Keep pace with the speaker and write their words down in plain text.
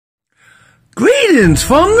Greetings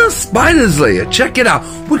from the Spider's Lair. Check it out.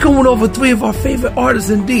 We're going over 3 of our favorite artists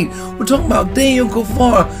indeed. We're talking about Daniel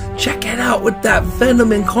Gavara. Check it out with that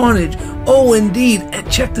Venom and Carnage. Oh, indeed.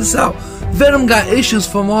 And check this out. Venom got issues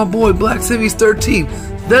from our boy Black Series 13.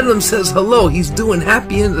 Venom says hello. He's doing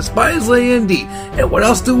happy in the Spider's Lair indeed. And what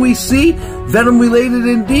else do we see? Venom related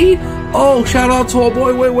indeed. Oh, shout out to our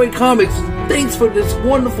boy Wait Comics. Thanks for this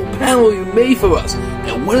wonderful panel you made for us.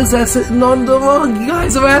 And what is that sitting on the rug? You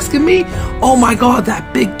guys are asking me? Oh my god,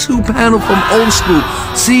 that big 2 panel from Old School.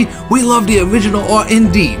 See, we love the original art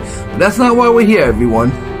indeed. But that's not why we're here,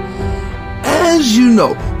 everyone. As you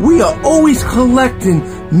know, we are always collecting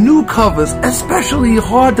new covers, especially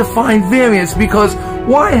hard to find variants, because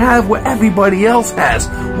why have what everybody else has?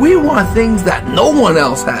 We want things that no one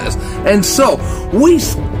else has. And so, we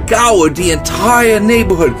scoured the entire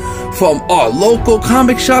neighborhood from our local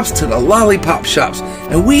comic shops to the lollipop shops,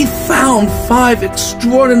 and we found 5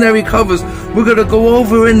 extraordinary covers we're going to go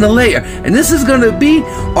over in the layer. And this is going to be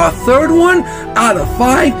our 3rd one out of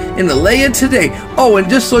 5 in the layer today. Oh, and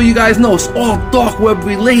just so you guys know, it's all Dark Web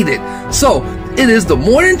related. So, it is the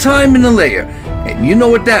morning time in the layer, and you know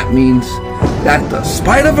what that means. That the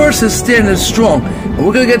Spider-Verse is standing strong. And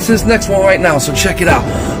we're going to get to this next one right now, so check it out.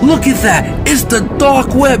 Look at that. It's the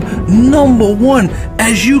Dark Web #1.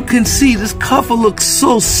 As you can see, this cover looks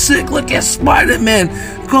so sick. Look at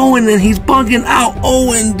Spider-Man going and he's bugging out.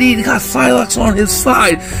 Oh, indeed. He got Psylocke on his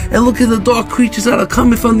side. And look at the dark creatures that are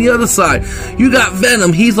coming from the other side. You got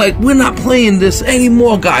Venom. He's like, we're not playing this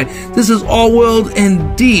anymore, guy. This is our world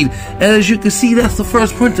indeed. And as you can see, that's the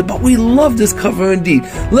first printer. But we love this cover indeed.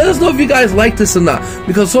 Let us know if you guys like this or not,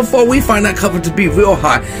 because so far we find that cover to be real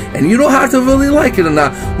high. And you don't have to really like it or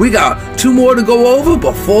not. We got 2 more to go over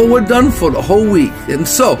before we're done for the whole week. And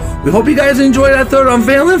so, we hope you guys enjoy that 3rd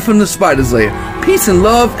unveiling from the Spider's Lair. Peace and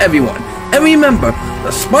love, everyone. And remember,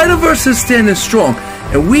 the Spider-Verse is standing strong,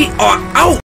 and we are out.